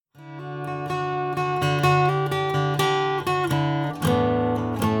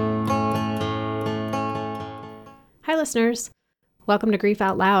listeners. Welcome to Grief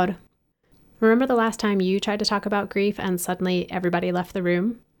Out Loud. Remember the last time you tried to talk about grief and suddenly everybody left the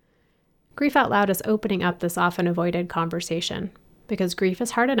room? Grief Out Loud is opening up this often avoided conversation because grief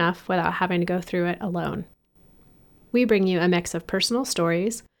is hard enough without having to go through it alone. We bring you a mix of personal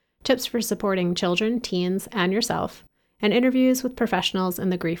stories, tips for supporting children, teens, and yourself, and interviews with professionals in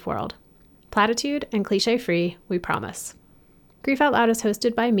the grief world. Platitude and cliche-free, we promise. Grief Out Loud is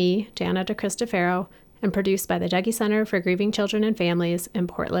hosted by me, Jana DeCristofaro, and produced by the Dougy Center for Grieving Children and Families in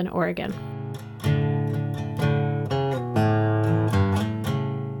Portland, Oregon.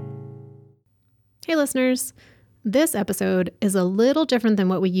 Hey listeners, this episode is a little different than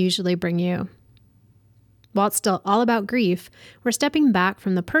what we usually bring you. While it's still all about grief, we're stepping back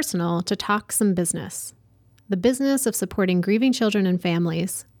from the personal to talk some business. The business of supporting grieving children and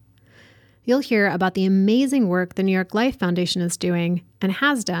families. You'll hear about the amazing work the New York Life Foundation is doing and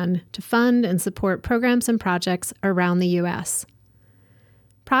has done to fund and support programs and projects around the U.S.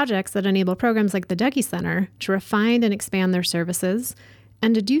 Projects that enable programs like the Dougy Center to refine and expand their services,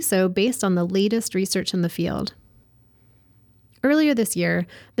 and to do so based on the latest research in the field. Earlier this year,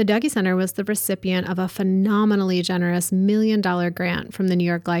 the Dougy Center was the recipient of a phenomenally generous $1 million grant from the New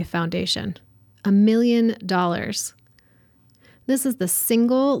York Life Foundation. $1 million. This is the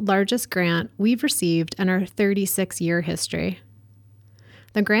single largest grant we've received in our 36-year history.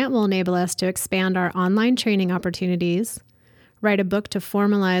 The grant will enable us to expand our online training opportunities, write a book to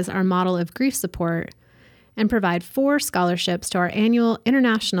formalize our model of grief support, and provide 4 scholarships to our annual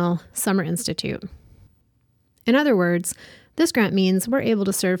International Summer Institute. In other words, this grant means we're able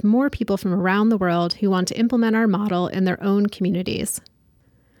to serve more people from around the world who want to implement our model in their own communities.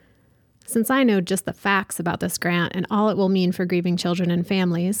 Since I know just the facts about this grant and all it will mean for grieving children and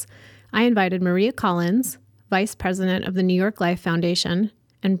families, I invited Maria Collins, Vice President of the New York Life Foundation,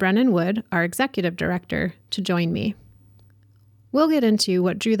 and Brennan Wood, our Executive Director, to join me. We'll get into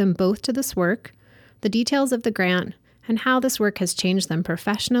what drew them both to this work, the details of the grant, and how this work has changed them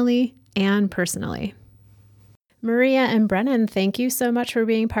professionally and personally. Maria and Brennan, thank you so much for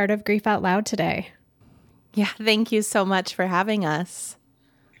being part of Grief Out Loud today. Yeah, thank you so much for having us.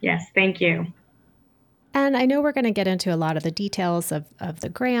 Yes, thank you. And I know we're going to get into a lot of the details of the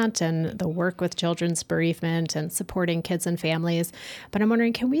grant and the work with children's bereavement and supporting kids and families. But I'm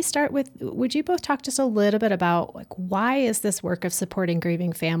wondering, can we start with, would you both talk just a little bit about why is this work of supporting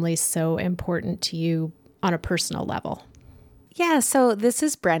grieving families so important to you on a personal level? Yeah, so this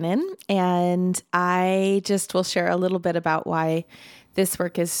is Brennan, and I just will share a little bit about why this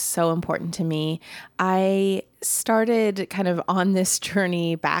work is so important to me. I started kind of on this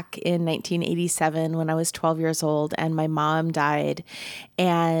journey back in 1987 when I was 12 years old and my mom died,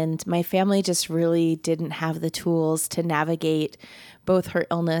 and my family just really didn't have the tools to navigate both her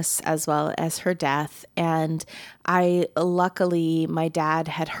illness as well as her death. And luckily, my dad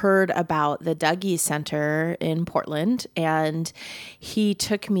had heard about the Dougy Center in Portland, and he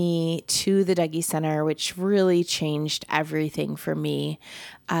took me to the Dougy Center, which really changed everything for me.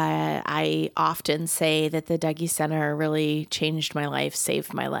 I often say that the Dougy Center really changed my life,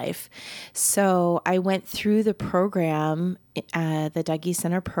 saved my life. So I went through the program, the Dougy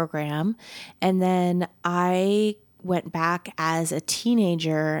Center program, and then I went back as a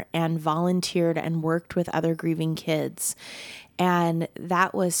teenager and volunteered and worked with other grieving kids. And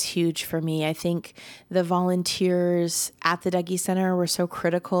that was huge for me. I think the volunteers at the Dougy Center were so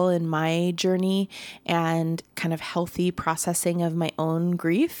critical in my journey and kind of healthy processing of my own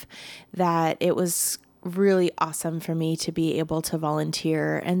grief that it was really awesome for me to be able to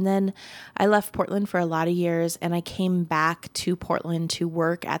volunteer. And then I left Portland for a lot of years, and I came back to Portland to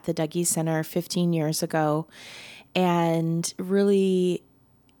work at the Dougy Center 15 years ago, and really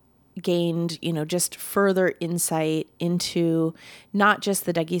gained, just further insight into not just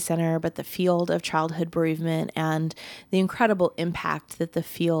the Dougy Center, but the field of childhood bereavement and the incredible impact that the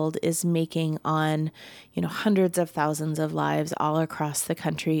field is making on, hundreds of thousands of lives all across the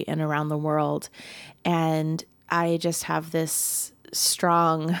country and around the world. And I just have this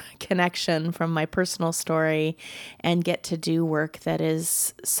strong connection from my personal story and get to do work that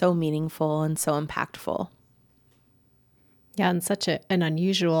is so meaningful and so impactful. Yeah, and such an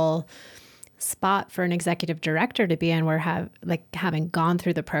unusual spot for an executive director to be in, where having gone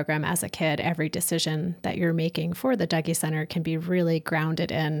through the program as a kid, every decision that you're making for the Dougy Center can be really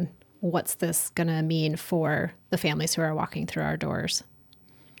grounded in what's this going to mean for the families who are walking through our doors.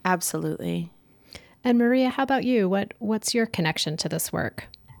 Absolutely. And Maria, how about you? What's your connection to this work?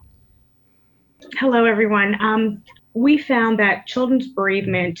 Hello, everyone. We found that children's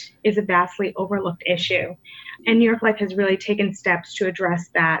bereavement is a vastly overlooked issue, and New York Life has really taken steps to address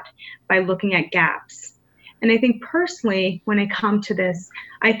that by looking at gaps. And I think personally, when I come to this,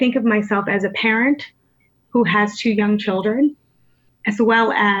 I think of myself as a parent who has 2 young children, as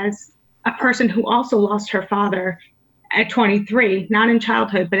well as a person who also lost her father at 23, not in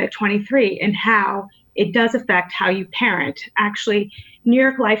childhood, but at 23, and how it does affect how you parent. Actually, New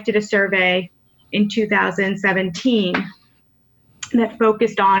York Life did a survey in 2017 that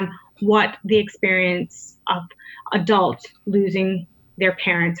focused on what the experience of adults losing their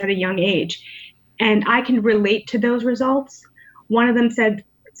parents at a young age. And I can relate to those results. One of them said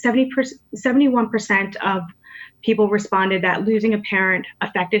 71% of people responded that losing a parent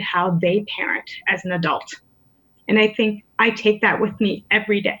affected how they parent as an adult. And I think I take that with me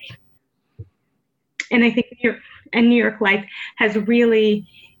every day. And I think New York Life has really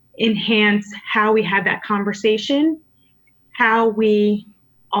enhanced how we have that conversation, how we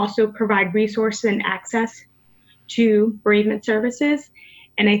also provide resources and access to bereavement services.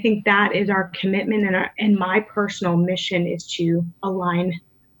 And I think that is our commitment, and my personal mission is to align,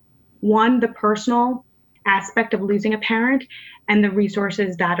 one, the personal aspect of losing a parent and the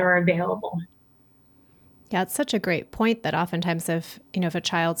resources that are available. Yeah, it's such a great point that oftentimes if a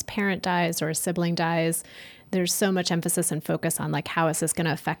child's parent dies or a sibling dies, there's so much emphasis and focus on like, how is this going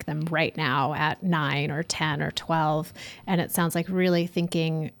to affect them right now at 9 or 10 or 12? And it sounds like really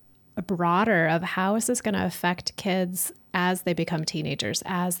thinking broader of how is this going to affect kids as they become teenagers,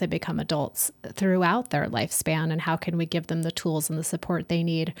 as they become adults throughout their lifespan, and how can we give them the tools and the support they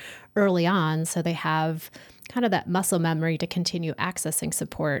need early on so they have kind of that muscle memory to continue accessing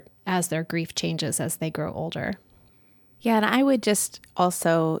support as their grief changes as they grow older. Yeah, and I would just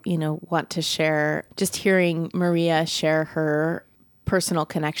also, want to share, just hearing Maria share her personal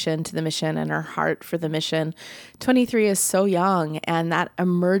connection to the mission and her heart for the mission. 23 is so young, and that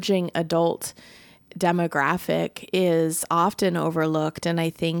emerging adult demographic is often overlooked. And I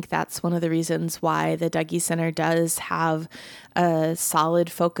think that's one of the reasons why the Dougy Center does have a solid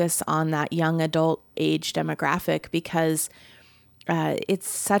focus on that young adult age demographic, because it's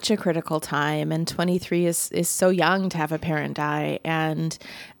such a critical time. And 23 is so young to have a parent die. And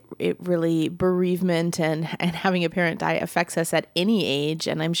it really, bereavement and having a parent die affects us at any age.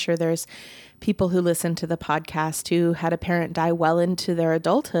 And I'm sure there's people who listen to the podcast who had a parent die well into their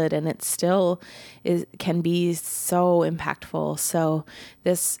adulthood, and it still can be so impactful. So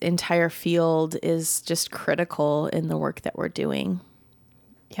this entire field is just critical in the work that we're doing.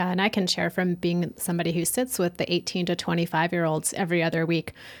 Yeah, and I can share from being somebody who sits with the 18 to 25-year-olds every other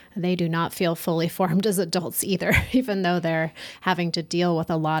week. They do not feel fully formed as adults either, even though they're having to deal with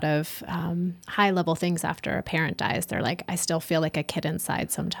a lot of high-level things after a parent dies. They're like, I still feel like a kid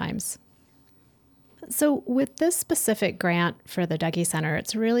inside sometimes. So with this specific grant for the Dougy Center,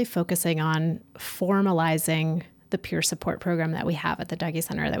 it's really focusing on formalizing the peer support program that we have at the Dougy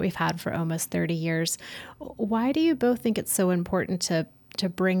Center that we've had for almost 30 years. Why do you both think it's so important to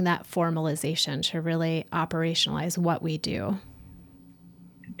bring that formalization, to really operationalize what we do?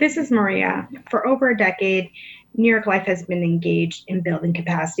 This is Maria. For over a decade, New York Life has been engaged in building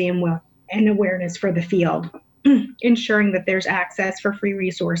capacity and awareness for the field, ensuring that there's access for free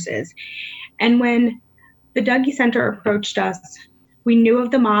resources. And when the Dougy Center approached us, we knew of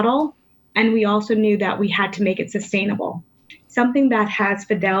the model, and we also knew that we had to make it sustainable. Something that has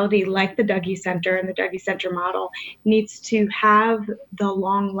fidelity like the Dougy Center and the Dougy Center model needs to have the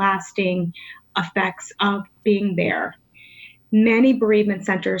long-lasting effects of being there. Many bereavement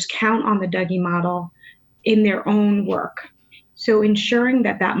centers count on the Dougy model in their own work. So ensuring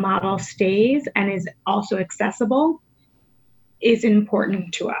that that model stays and is also accessible is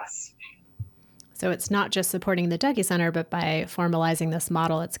important to us. So it's not just supporting the Dougy Center, but by formalizing this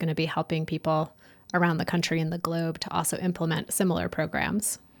model, it's going to be helping people around the country and the globe to also implement similar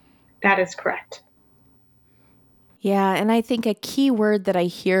programs. That is correct. Yeah, and I think a key word that I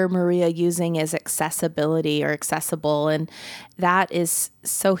hear Maria using is accessibility or accessible, and that is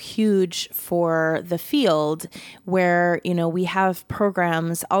so huge for the field where, we have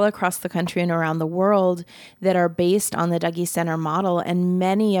programs all across the country and around the world that are based on the Dougy Center model, and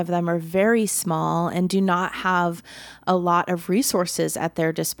many of them are very small and do not have a lot of resources at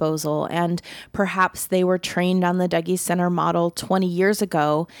their disposal. And perhaps they were trained on the Dougy Center model 20 years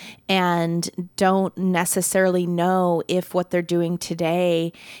ago and don't necessarily know if what they're doing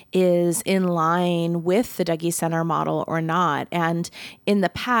today is in line with the Dougy Center model or not. And in the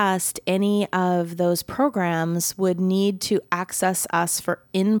past, any of those programs would need to access us for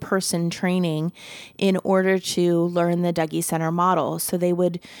in-person training in order to learn the Dougy Center model. So they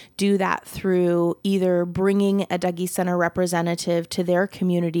would do that through either bringing a Dougy Center representative to their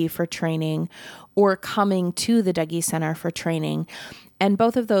community for training or coming to the Dougy Center for training. And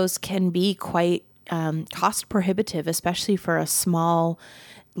both of those can be quite cost prohibitive, especially for a small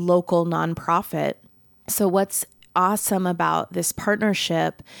local nonprofit. So what's awesome about this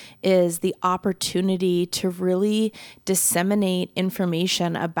partnership is the opportunity to really disseminate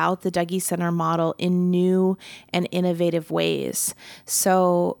information about the Dougy Center model in new and innovative ways.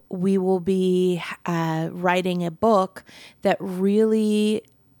 So we will be writing a book that really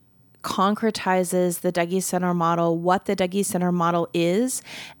concretizes the Dougy Center model, what the Dougy Center model is,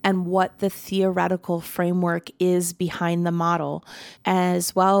 and what the theoretical framework is behind the model.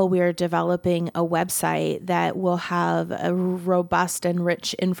 As well, we're developing a website that will have a robust and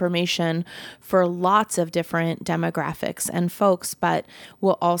rich information for lots of different demographics and folks, but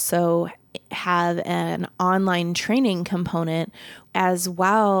will also have an online training component, as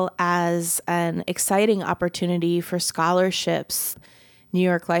well as an exciting opportunity for scholarships. New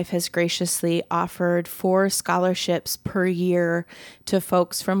York Life has graciously offered 4 scholarships per year to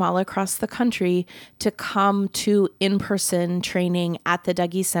folks from all across the country to come to in-person training at the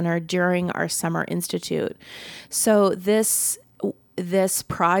Dougy Center during our Summer Institute. So this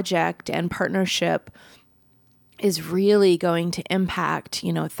project and partnership is really going to impact,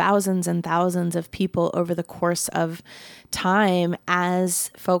 thousands and thousands of people over the course of time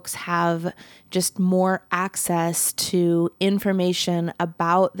as folks have just more access to information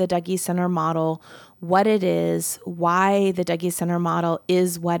about the Dougy Center model, what it is, why the Dougy Center model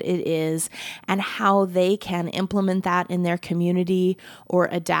is what it is, and how they can implement that in their community or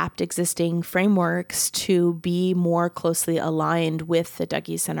adapt existing frameworks to be more closely aligned with the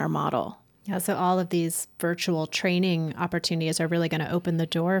Dougy Center model. Yeah, so all of these virtual training opportunities are really going to open the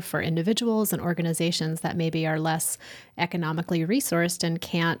door for individuals and organizations that maybe are less economically resourced and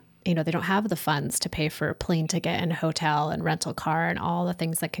can't, they don't have the funds to pay for a plane ticket and hotel and rental car and all the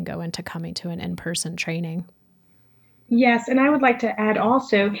things that can go into coming to an in-person training. Yes, and I would like to add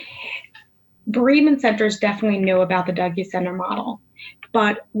also, bereavement centers definitely know about the Dougy Center model.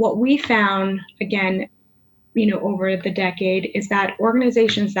 But what we found, again, over the decade, is that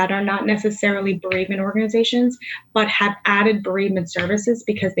organizations that are not necessarily bereavement organizations, but have added bereavement services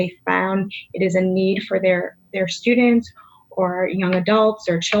because they found it is a need for their students or young adults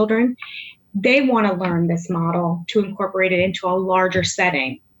or children, they want to learn this model to incorporate it into a larger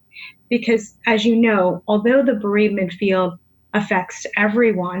setting. Because as you know, although the bereavement field affects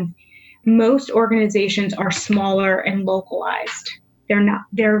everyone, most organizations are smaller and localized.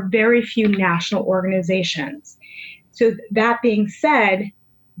 There are very few national organizations. So that being said,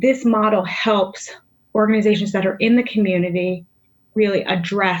 this model helps organizations that are in the community really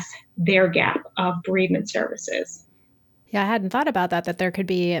address their gap of bereavement services. Yeah, I hadn't thought about that there could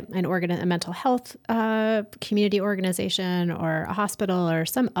be a mental health community organization or a hospital or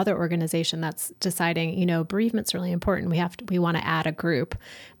some other organization that's deciding, bereavement's really important. We want to add a group,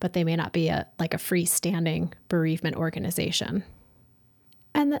 but they may not be a freestanding bereavement organization.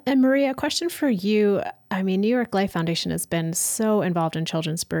 And Maria, a question for you. I mean, New York Life Foundation has been so involved in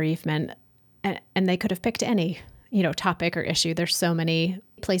children's bereavement, and they could have picked any, topic or issue. There's so many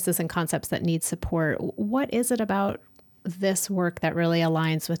places and concepts that need support. What is it about this work that really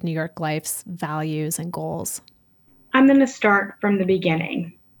aligns with New York Life's values and goals? I'm going to start from the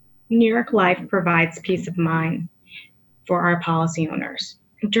beginning. New York Life provides peace of mind for our policy owners.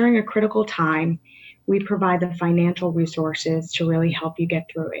 During a critical time, we provide the financial resources to really help you get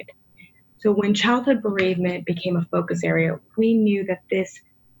through it. So when childhood bereavement became a focus area, we knew that this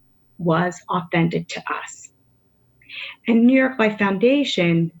was authentic to us. And New York Life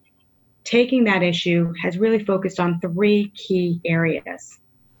Foundation, taking that issue, has really focused on 3 key areas.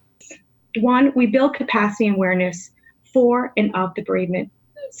 1, we build capacity and awareness for and of the bereavement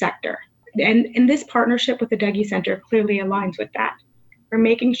sector. And this partnership with the Dougy Center clearly aligns with that. We're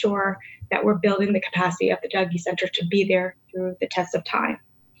making sure that we're building the capacity of the Dougy Center to be there through the test of time.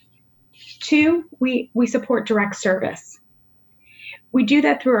 2, we support direct service. We do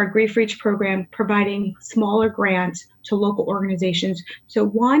that through our Grief Reach program, providing smaller grants to local organizations. So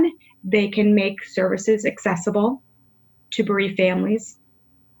 1, they can make services accessible to bereaved families,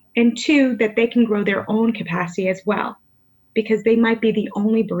 and 2, that they can grow their own capacity as well, because they might be the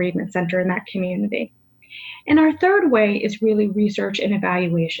only bereavement center in that community. And our 3rd way is really research and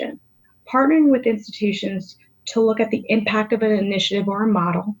evaluation, partnering with institutions to look at the impact of an initiative or a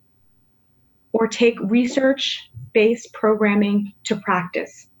model, or take research-based programming to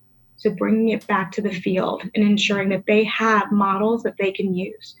practice. So bringing it back to the field and ensuring that they have models that they can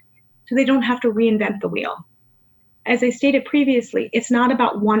use so they don't have to reinvent the wheel. As I stated previously, it's not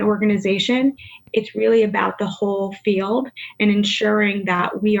about one organization. It's really about the whole field and ensuring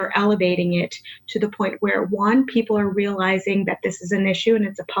that we are elevating it to the point where, 1, people are realizing that this is an issue and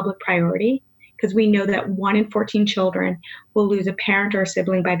it's a public priority, because we know that 1 in 14 children will lose a parent or a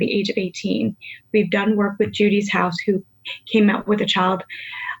sibling by the age of 18. We've done work with Judy's House, who came out with a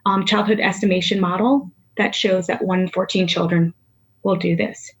childhood estimation model that shows that 1 in 14 children will do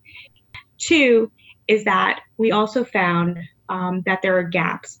this. 2 is that we also found that there are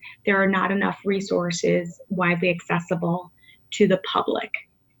gaps. There are not enough resources widely accessible to the public.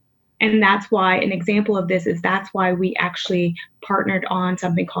 And that's why an example of this is that's why we actually partnered on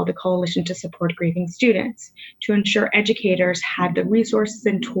something called the Coalition to Support Grieving Students, to ensure educators had the resources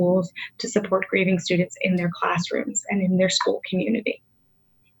and tools to support grieving students in their classrooms and in their school community.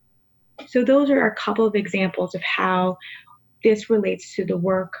 So those are a couple of examples of how this relates to the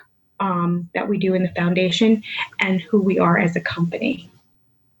work that we do in the foundation and who we are as a company.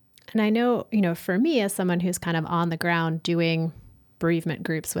 And I know, for me, as someone who's kind of on the ground doing bereavement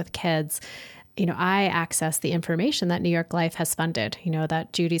groups with kids, I access the information that New York Life has funded,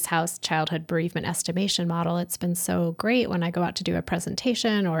 that Judy's House childhood bereavement estimation model. It's been so great when I go out to do a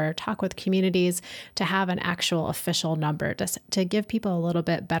presentation or talk with communities to have an actual official number to give people a little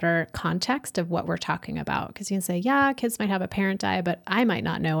bit better context of what we're talking about. Because you can say, yeah, kids might have a parent die, but I might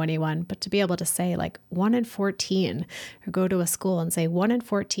not know anyone. But to be able to say like 1 in 14, or go to a school and say 1 in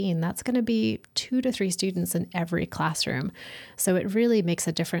 14, that's going to be 2 to 3 students in every classroom. So it really makes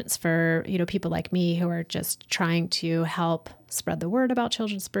a difference for, people like me who are just trying to help spread the word about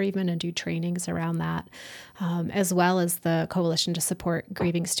children's bereavement and do trainings around that, as well as the Coalition to Support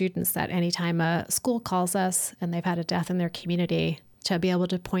Grieving Students, that anytime a school calls us and they've had a death in their community, to be able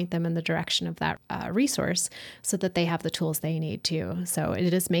to point them in the direction of that resource so that they have the tools they need too. So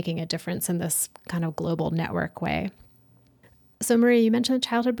it is making a difference in this kind of global network way. So Maria, you mentioned the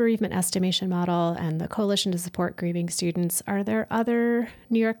childhood bereavement estimation model and the Coalition to Support Grieving Students. Are there other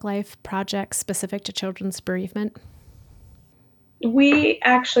New York Life projects specific to children's bereavement? We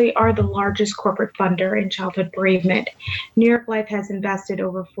actually are the largest corporate funder in childhood bereavement. New York Life has invested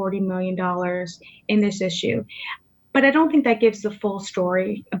over $40 million in this issue. But I don't think that gives the full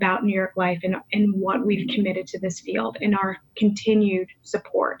story about New York Life and what we've committed to this field and our continued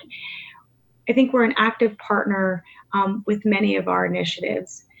support. I think we're an active partner with many of our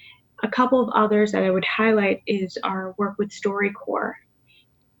initiatives. A couple of others that I would highlight is our work with StoryCorps.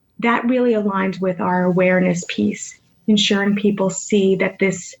 That really aligns with our awareness piece, ensuring people see that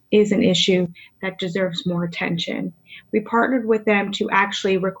this is an issue that deserves more attention. We partnered with them to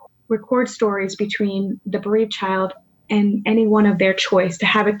actually record stories between the bereaved child and anyone of their choice to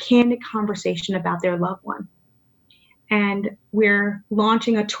have a candid conversation about their loved one. And we're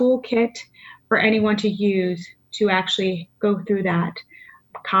launching a toolkit for anyone to use to actually go through that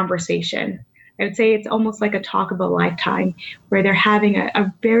conversation. I would say it's almost like a talk of a lifetime where they're having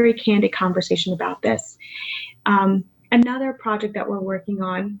a very candid conversation about this. Another project that we're working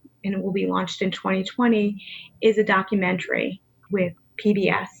on, and it will be launched in 2020, is a documentary with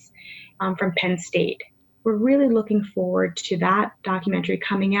PBS from Penn State. We're really looking forward to that documentary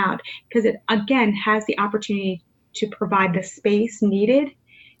coming out because it, again, has the opportunity to provide the space needed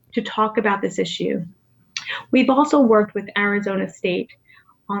to talk about this issue. We've also worked with Arizona State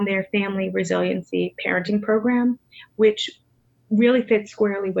on their family resiliency parenting program, which really fits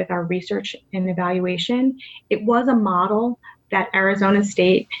squarely with our research and evaluation. It was a model that Arizona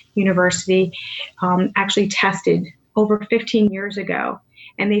State University actually tested over 15 years ago.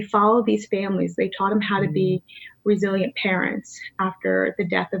 And they followed these families. They taught them how to be resilient parents after the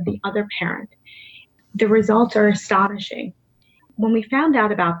death of the other parent. The results are astonishing. When we found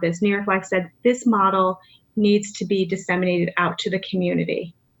out about this, New York Life said this model needs to be disseminated out to the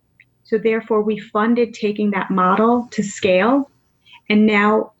community. So therefore, we funded taking that model to scale, and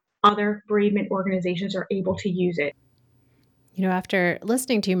now other bereavement organizations are able to use it. After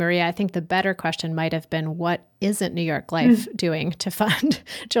listening to you, Maria, I think the better question might have been, what isn't New York Life doing to fund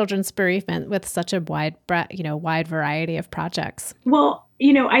children's bereavement with such a wide variety of projects? Well,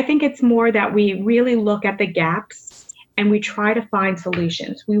 I think it's more that we really look at the gaps and we try to find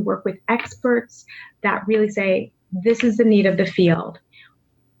solutions. We work with experts that really say, this is the need of the field.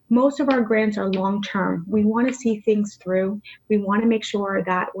 Most of our grants are long-term. We want to see things through. We want to make sure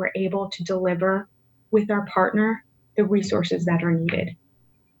that we're able to deliver with our partner the resources that are needed.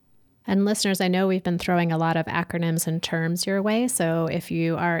 And listeners, I know we've been throwing a lot of acronyms and terms your way. So if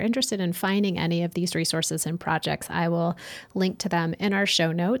you are interested in finding any of these resources and projects, I will link to them in our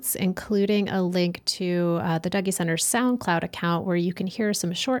show notes, including a link to the Dougy Center's SoundCloud account, where you can hear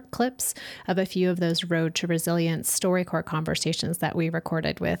some short clips of a few of those Road to Resilience StoryCorps conversations that we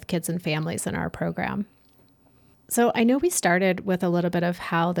recorded with kids and families in our program. So I know we started with a little bit of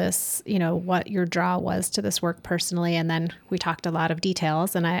how this, what your draw was to this work personally, and then we talked a lot of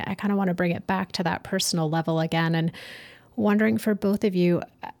details, and I kind of want to bring it back to that personal level again, and wondering for both of you,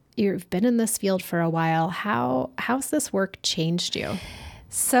 you've been in this field for a while. How's this work changed you?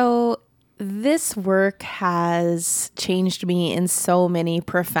 So this work has changed me in so many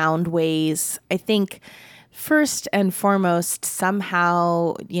profound ways. I think first and foremost,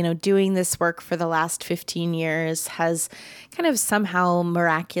 somehow, doing this work for the last 15 years has kind of somehow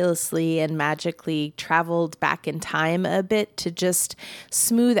miraculously and magically traveled back in time a bit to just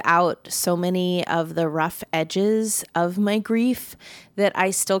smooth out so many of the rough edges of my grief that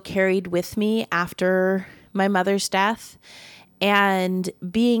I still carried with me after my mother's death. And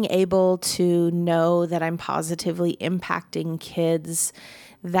being able to know that I'm positively impacting kids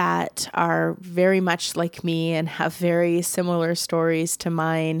that are very much like me and have very similar stories to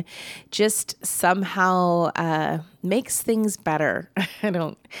mine just somehow makes things better. I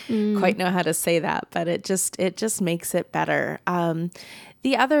don't quite know how to say that, but it just makes it better.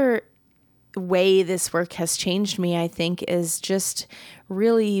 The other way this work has changed me, I think, is just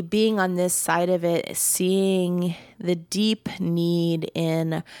really being on this side of it, seeing the deep need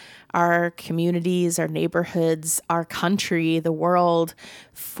in our communities, our neighborhoods, our country, the world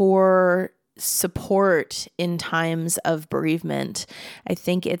for support in times of bereavement. I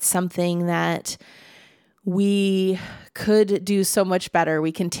think it's something that we could do so much better.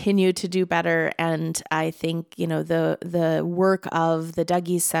 We continue to do better. And I think, the work of the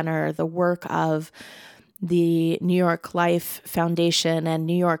Dougy Center, the work of the New York Life Foundation and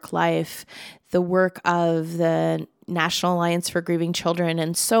New York Life, the work of the National Alliance for Grieving Children,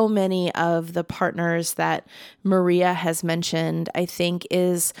 and so many of the partners that Maria has mentioned, I think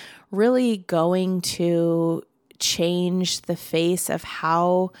is really going to change the face of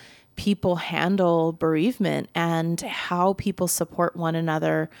how people handle bereavement and how people support one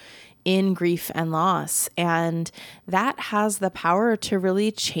another in grief and loss. And that has the power to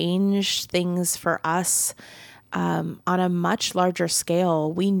really change things for us on a much larger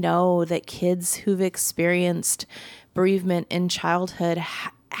scale. We know that kids who've experienced bereavement in childhood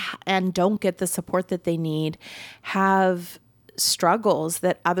and don't get the support that they need have struggles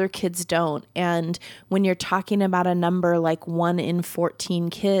that other kids don't. And when you're talking about a number like 1 in 14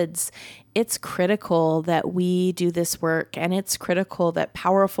 kids, it's critical that we do this work, and it's critical that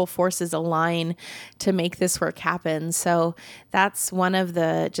powerful forces align to make this work happen. So that's one of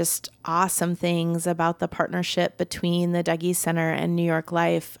the just awesome things about the partnership between the Dougy Center and New York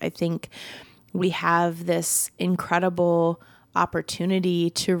Life. I think we have this incredible opportunity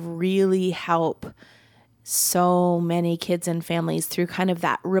to really help so many kids and families through kind of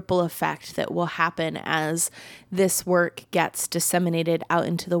that ripple effect that will happen as this work gets disseminated out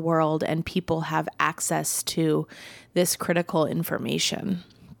into the world and people have access to this critical information.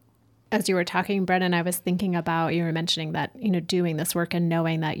 As you were talking, Brennan, I was thinking about, you were mentioning that, doing this work and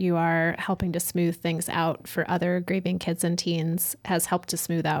knowing that you are helping to smooth things out for other grieving kids and teens has helped to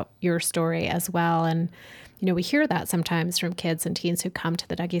smooth out your story as well. And we hear that sometimes from kids and teens who come to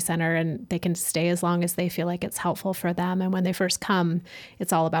the Dougy Center, and they can stay as long as they feel like it's helpful for them. And when they first come,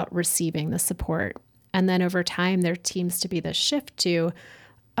 it's all about receiving the support. And then over time, there seems to be this shift to,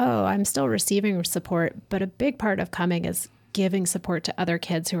 oh, I'm still receiving support, but a big part of coming is giving support to other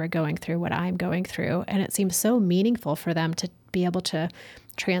kids who are going through what I'm going through. And it seems so meaningful for them to be able to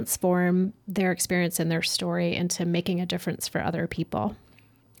transform their experience and their story into making a difference for other people.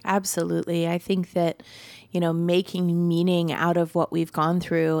 Absolutely. I think that, making meaning out of what we've gone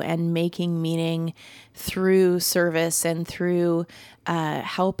through and making meaning through service and through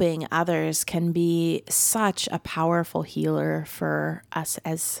helping others can be such a powerful healer for us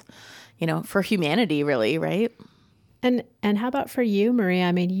as, for humanity, really, right? And how about for you, Maria?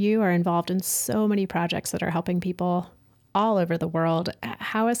 I mean, you are involved in so many projects that are helping people all over the world.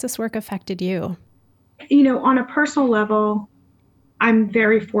 How has this work affected you? On a personal level, I'm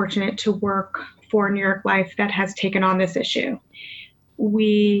very fortunate to work for New York Life that has taken on this issue.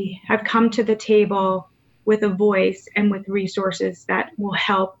 We have come to the table with a voice and with resources that will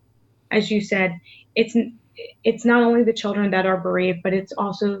help. As you said, it's not only the children that are bereaved, but it's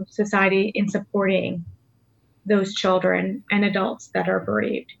also society in supporting those children and adults that are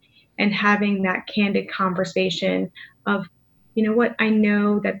bereaved, and having that candid conversation of, I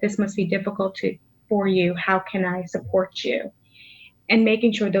know that this must be difficult for you. How can I support you? And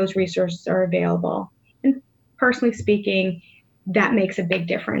making sure those resources are available. And personally speaking, that makes a big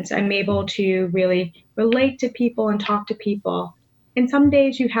difference. I'm able to really relate to people and talk to people. And some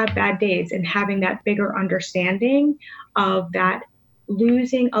days you have bad days, and having that bigger understanding of that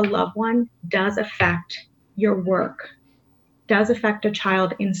losing a loved one does affect your work, does affect a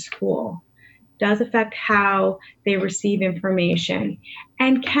child in school, does affect how they receive information,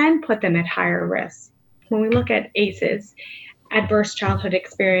 and can put them at higher risk. When we look at ACEs, adverse childhood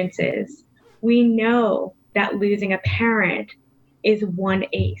experiences, we know that losing a parent is one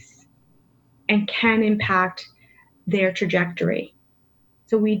ACE and can impact their trajectory.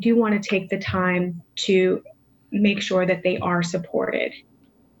 So we do want to take the time to make sure that they are supported.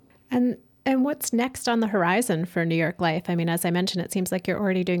 And what's next on the horizon for New York Life? I mean, as I mentioned, it seems like you're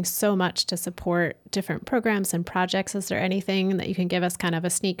already doing so much to support different programs and projects. Is there anything that you can give us kind of a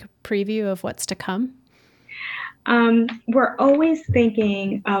sneak preview of what's to come? We're always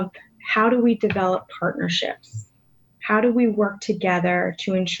thinking of how do we develop partnerships? How do we work together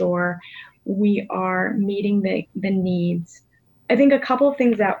to ensure we are meeting the needs? I think a couple of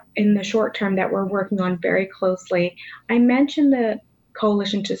things that in the short term that we're working on very closely, I mentioned the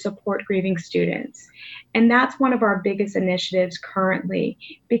Coalition to Support Grieving Students. And that's one of our biggest initiatives currently,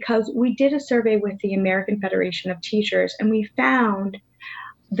 because we did a survey with the American Federation of Teachers, and we found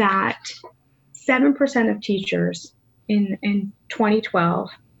that 7% of teachers in 2012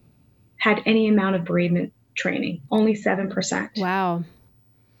 had any amount of bereavement training, only 7%. Wow.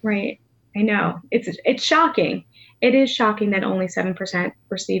 Right. I know. It's shocking. It is shocking that only 7%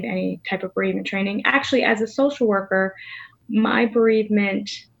 receive any type of bereavement training. Actually, as a social worker, my bereavement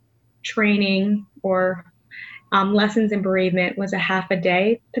training or lessons in bereavement was a half a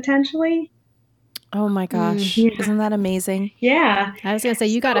day potentially. Oh my gosh. Yeah. Isn't that amazing? Yeah. I was going to say,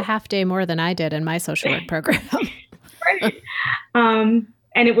 you got a half day more than I did in my social work program. Right.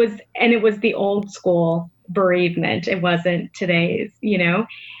 And it was the old school bereavement. It wasn't today's,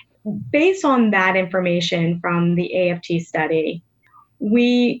 Based on that information from the AFT study,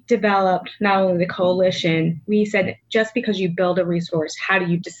 we developed not only the coalition, we said, just because you build a resource, how do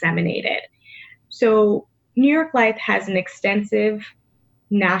you disseminate it? So New York Life has an extensive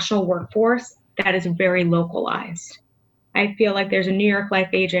national workforce that is very localized. I feel like there's a New York Life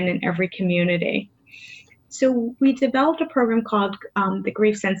agent in every community. So we developed a program called the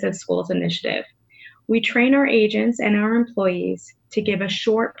Grief Sensitive Schools Initiative. We train our agents and our employees to give a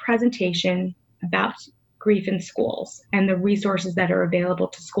short presentation about grief in schools and the resources that are available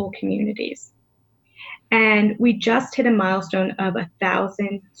to school communities. And we just hit a milestone of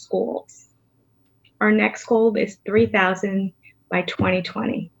 1,000 schools. Our next goal is 3,000 by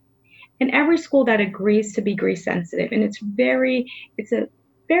 2020. And every school that agrees to be grief sensitive, and it's a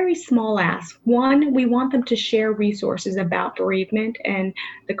very small ask. One, we want them to share resources about bereavement and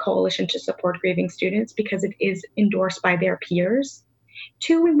the Coalition to Support Grieving Students because it is endorsed by their peers.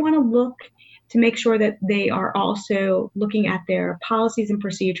 Two, we want to look to make sure that they are also looking at their policies and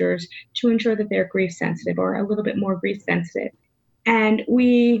procedures to ensure that they're grief sensitive or a little bit more grief sensitive. And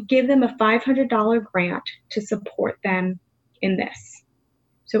we give them a $500 grant to support them in this.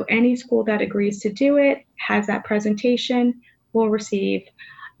 So any school that agrees to do it, has that presentation, will receive,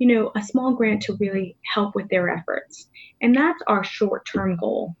 a small grant to really help with their efforts. And that's our short-term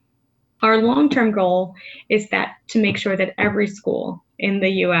goal. Our long-term goal is that to make sure that every school in the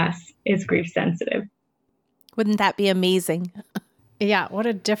U.S. is grief sensitive. Wouldn't that be amazing? Yeah, what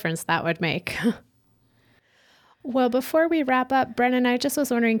a difference that would make. Well, before we wrap up, Brennan, I just was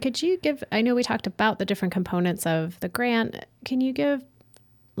wondering, could you I know we talked about the different components of the grant. Can you give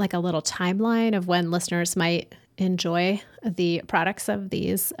like a little timeline of when listeners might enjoy the products of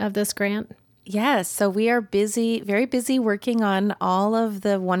this grant? Yes. So we are very busy working on all of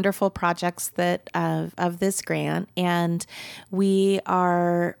the wonderful projects that of this grant. And we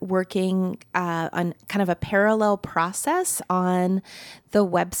are working on kind of a parallel process on the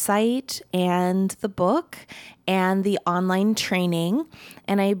website and the book and the online training.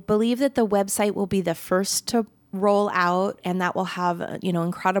 And I believe that the website will be the first to roll out, and that will have,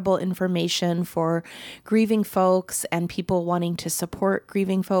 incredible information for grieving folks and people wanting to support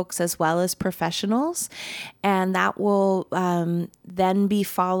grieving folks as well as professionals. And that will then be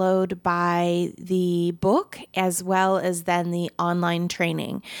followed by the book as well as then the online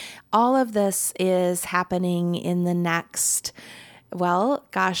training. All of this is happening in the next will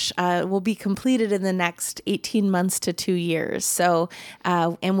be completed in the next 18 months to 2 years. So,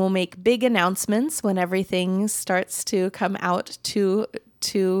 and we'll make big announcements when everything starts to come out to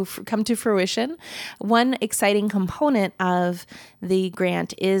to come to fruition. One exciting component of the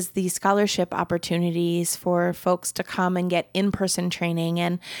grant is the scholarship opportunities for folks to come and get in-person training.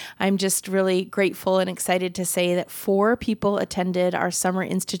 And I'm just really grateful and excited to say that 4 people attended our Summer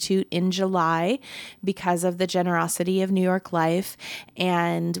Institute in July because of the generosity of New York Life.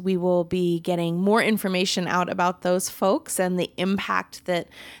 And we will be getting more information out about those folks and the impact that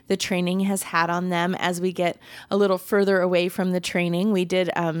the training has had on them as we get a little further away from the training. We did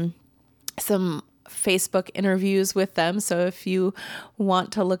some Facebook interviews with them. So if you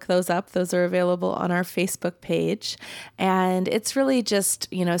want to look those up, those are available on our Facebook page. And it's really just,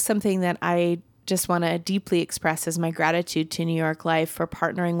 something that I just want to deeply express as my gratitude to New York Life for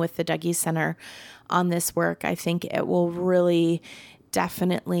partnering with the Dougy Center on this work. I think it will really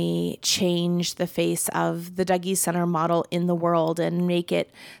definitely change the face of the Dougy Center model in the world and make it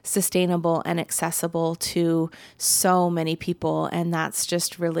sustainable and accessible to so many people. And that's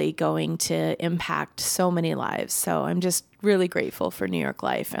just really going to impact so many lives. So I'm just really grateful for New York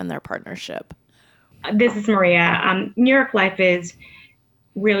Life and their partnership. This is Maria. New York Life is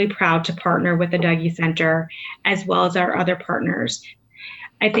really proud to partner with the Dougy Center as well as our other partners.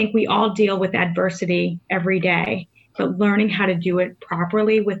 I think we all deal with adversity every day, but learning how to do it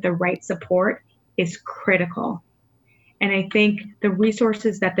properly with the right support is critical. And I think the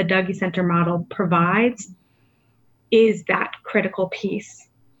resources that the Dougy Center model provides is that critical piece.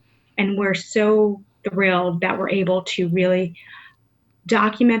 And we're so thrilled that we're able to really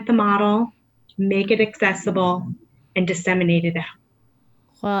document the model, make it accessible, and disseminate it out.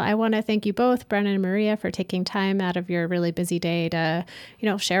 Well, I want to thank you both, Brennan and Maria, for taking time out of your really busy day to,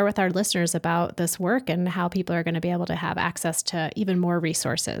 share with our listeners about this work and how people are going to be able to have access to even more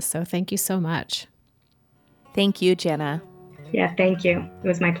resources. So thank you so much. Thank you, Jana. Yeah, thank you. It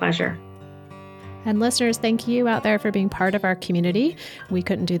was my pleasure. And listeners, thank you out there for being part of our community. We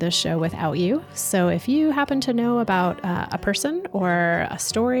couldn't do this show without you. So if you happen to know about a person or a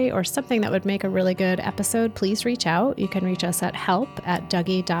story or something that would make a really good episode, please reach out. You can reach us at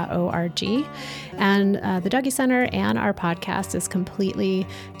help@dougy.org. And the Dougy Center and our podcast is completely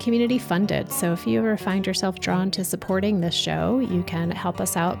community funded. So if you ever find yourself drawn to supporting this show, you can help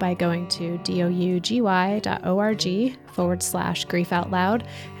us out by going to dougy.org/griefoutloud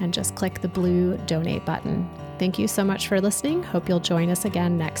and just click the blue donate button. Thank you so much for listening. Hope you'll join us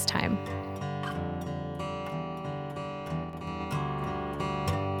again next time.